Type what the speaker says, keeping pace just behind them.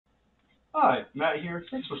Hi, Matt here.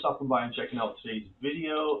 Thanks for stopping by and checking out today's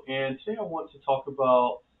video. And today I want to talk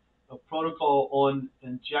about a protocol on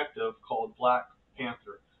Injective called Black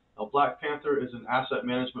Panther. Now, Black Panther is an asset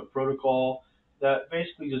management protocol that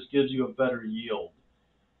basically just gives you a better yield.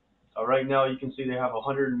 Right now, you can see they have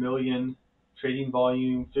 100 million trading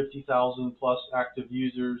volume, 50,000 plus active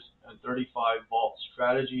users, and 35 vault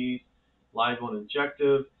strategies live on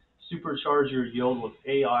Injective. Supercharge your yield with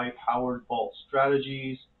AI-powered vault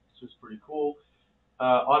strategies. This is pretty cool.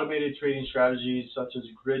 Automated trading strategies such as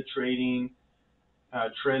grid trading,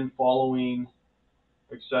 trend following,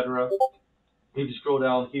 etc. If you scroll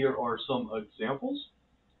down, here are some examples.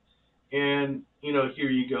 And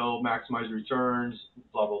here you go, maximize returns,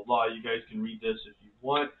 blah blah blah. You guys can read this if you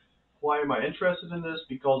want. Why am I interested in this?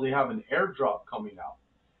 Because they have an airdrop coming out.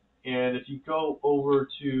 And if you go over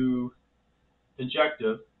to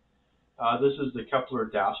Injective, this is the Kepler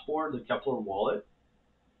dashboard, the Kepler wallet,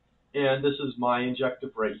 and this is my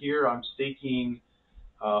Injective right here. I'm staking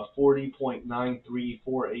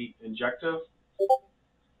 40.9348 Injective.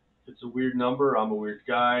 It's a weird number. I'm a weird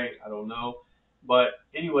guy. I don't know. But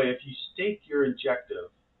anyway, if you stake your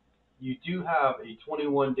Injective, you do have a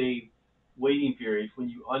 21-day waiting period when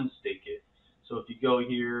you unstake it. So if you go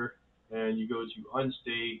here and you go to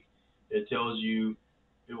unstake, it tells you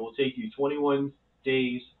it will take you 21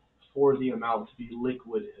 days for the amount to be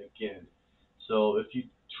liquid again. So if you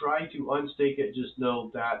try to unstake it, just know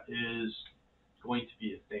that is going to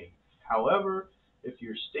be a thing. However, if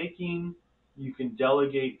you're staking, you can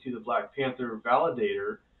delegate to the Black Panther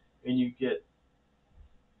validator and you get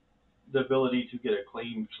the ability to get a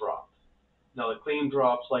claim drop. Now, the claim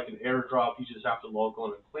drop's like an airdrop. You just have to log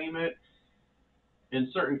on and claim it. In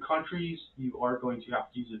certain countries, you are going to have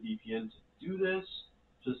to use a VPN to do this,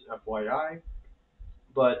 just FYI.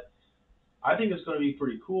 But I think it's going to be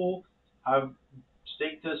pretty cool. I've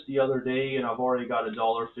staked this the other day, and I've already got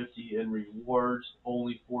 $1.50 in rewards,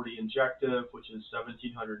 only 40 Injective, which is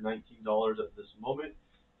 $1,719 at this moment,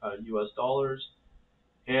 US dollars.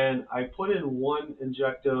 And I put in one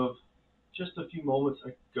Injective just a few moments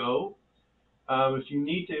ago. If you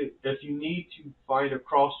need to find a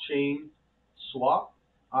cross chain swap,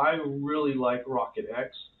 I really like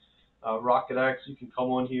RocketX. RocketX, you can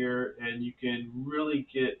come on here and you can really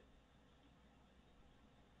get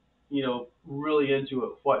really into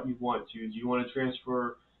it what you want to. Do you want to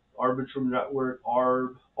transfer Arbitrum Network,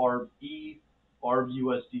 ARB-E,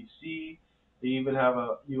 ARB-USDC? They even have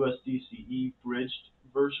a USDCE bridged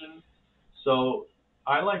version. So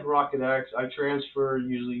I like RocketX. I transfer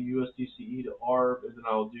usually USDCE to ARB, and then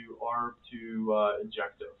I'll do ARB to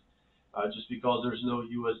Injective, just because there's no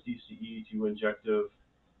USDCE to Injective.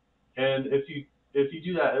 And if you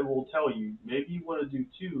do that, it will tell you maybe you want to do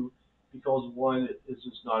two because one is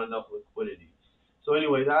just not enough liquidity. So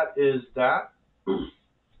anyway, that is that.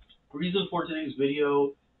 Reason for today's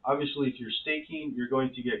video, obviously if you're staking, you're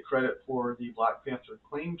going to get credit for the Black Panther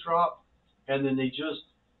claim drop, and then they just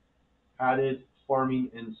added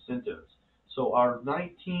farming incentives. So our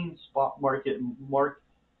 19 spot market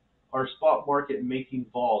making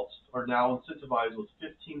vaults are now incentivized with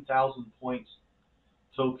 15,000 points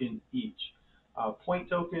token each. Point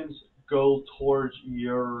tokens go towards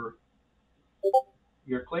your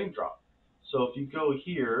claim drop. So if you go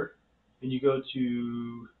here and you go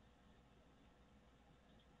to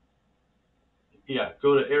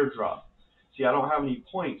go to Airdrop. See, I don't have any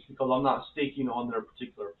points because I'm not staking on their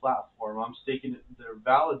particular platform. I'm staking it in their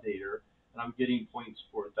validator, and I'm getting points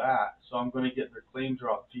for that. So I'm going to get their claim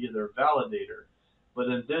drop via their validator. But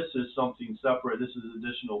then this is something separate. This is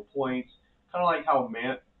additional points, kind of like how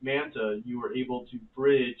Manta, you were able to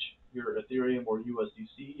bridge your Ethereum or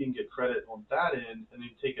USDC and get credit on that end, and then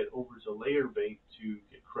take it over to Layerbank to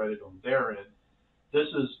get credit on their end. This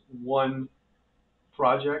is one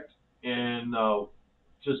project in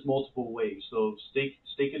just multiple ways. So stake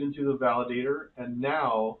it into the validator, and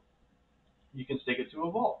now you can stake it to a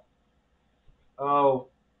vault. Oh,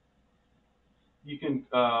 you can.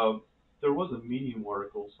 There was a Medium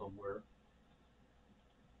article somewhere.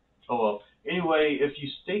 Oh well. Anyway, if you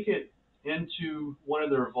stake it into one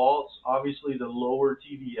of their vaults, obviously the lower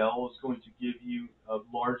TVL is going to give you a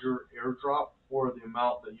larger airdrop for the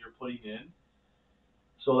amount that you're putting in.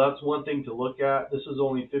 So that's one thing to look at. This is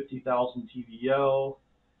only 50,000 TVL.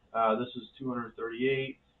 This is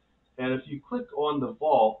 238. And if you click on the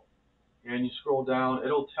vault and you scroll down,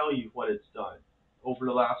 it'll tell you what it's done. Over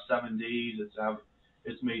the last 7 days,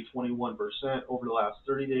 it's made 21%. Over the last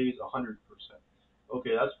 30 days, 100%.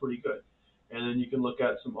 Okay, that's pretty good. And then you can look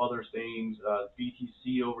at some other things.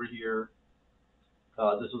 BTC over here,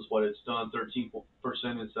 this is what it's done, 13%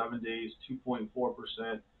 in 7 days,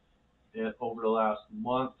 2.4%. over the last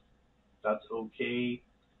month. That's okay.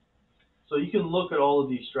 So you can look at all of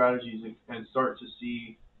these strategies and start to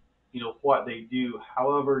see, what they do.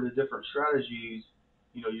 However, the different strategies,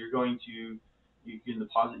 you're going to, you can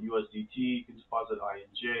deposit USDT, you can deposit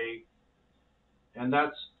INJ, and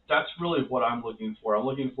that's really what I'm looking for. I'm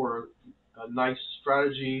looking for a nice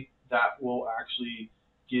strategy that will actually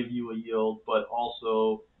give you a yield, but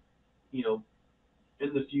also, you know,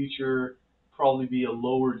 in the future, probably be a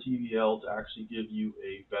lower TVL to actually give you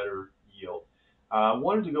a better yield. I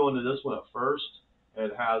wanted to go into this one at first.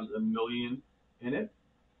 It has a million in it.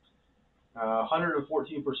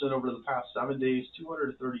 114% over the past 7 days,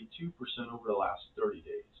 232% over the last 30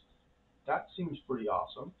 days. That seems pretty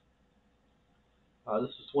awesome. This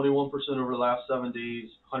is 21% over the last 7 days,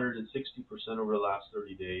 160% over the last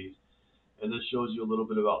 30 days. And this shows you a little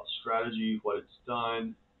bit about the strategy, what it's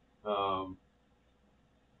done, um,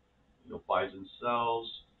 buys and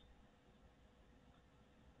sells.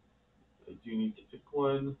 I do need to pick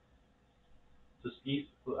one. This ETH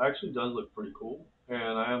actually does look pretty cool,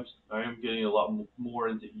 and I am getting a lot more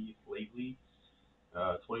into ETH lately.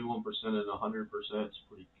 21% and 100% is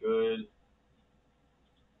pretty good.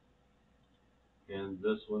 And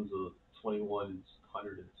this one's a 21 and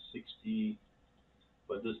 160,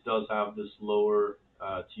 but this does have this lower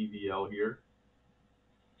TVL here.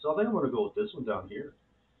 So I think I'm going to go with this one down here.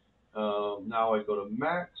 Now I go to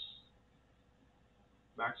max.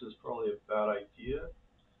 Max is probably a bad idea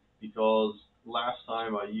because last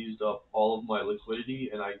time I used up all of my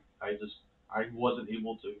liquidity and I wasn't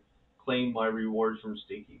able to claim my rewards from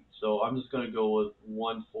staking. So I'm just going to go with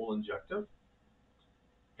one full injective,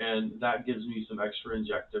 and that gives me some extra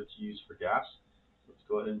injective to use for gas. Let's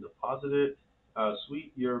go ahead and deposit it.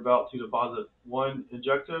 Sweet, you're about to deposit one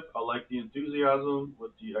injective. I like the enthusiasm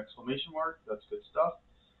with the exclamation mark. That's good stuff.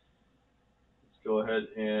 Let's go ahead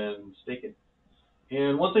and stake it.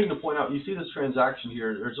 And one thing to point out, you see this transaction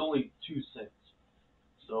here, there's only 2 cents.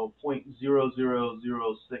 So 0.0006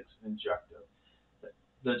 injective.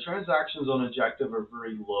 The transactions on injective are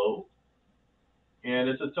very low, and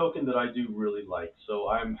it's a token that I do really like. So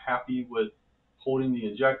I'm happy with holding the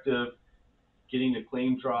injective, getting a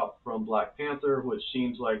claim drop from Black Panther, which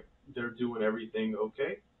seems like they're doing everything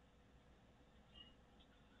okay.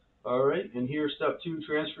 All right, and here's step 2,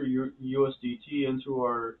 transfer your USDT into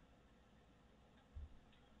our,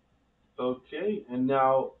 okay, and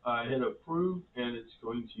now I hit approve, and it's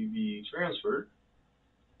going to be transferred,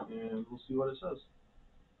 and we'll see what it says.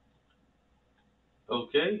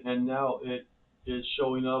 Okay, and now it is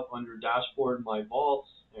showing up under dashboard my vaults,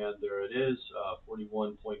 and there it is,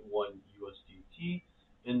 41.1 USDT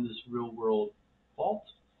in this real world vault,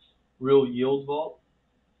 real yield vault.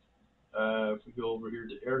 If we go over here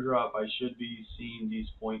to Airdrop, I should be seeing these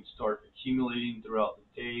points start accumulating throughout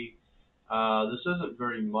the day. This isn't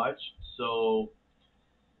very much, so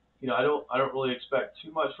I don't really expect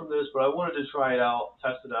too much from this, but I wanted to try it out,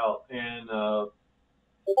 test it out, and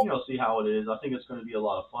see how it is. I think it's going to be a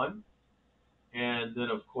lot of fun. And then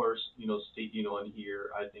of course, staking on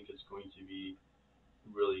here, I think it's going to be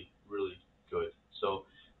really, really good. So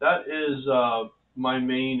that is my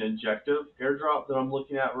main Injective airdrop that I'm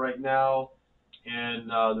looking at right now, and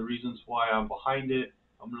the reasons why I'm behind it.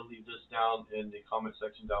 I'm going to leave this down in the comment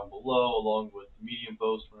section down below, along with the Medium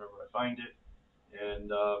post whenever I find it.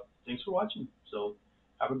 And thanks for watching. So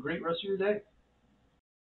have a great rest of your day.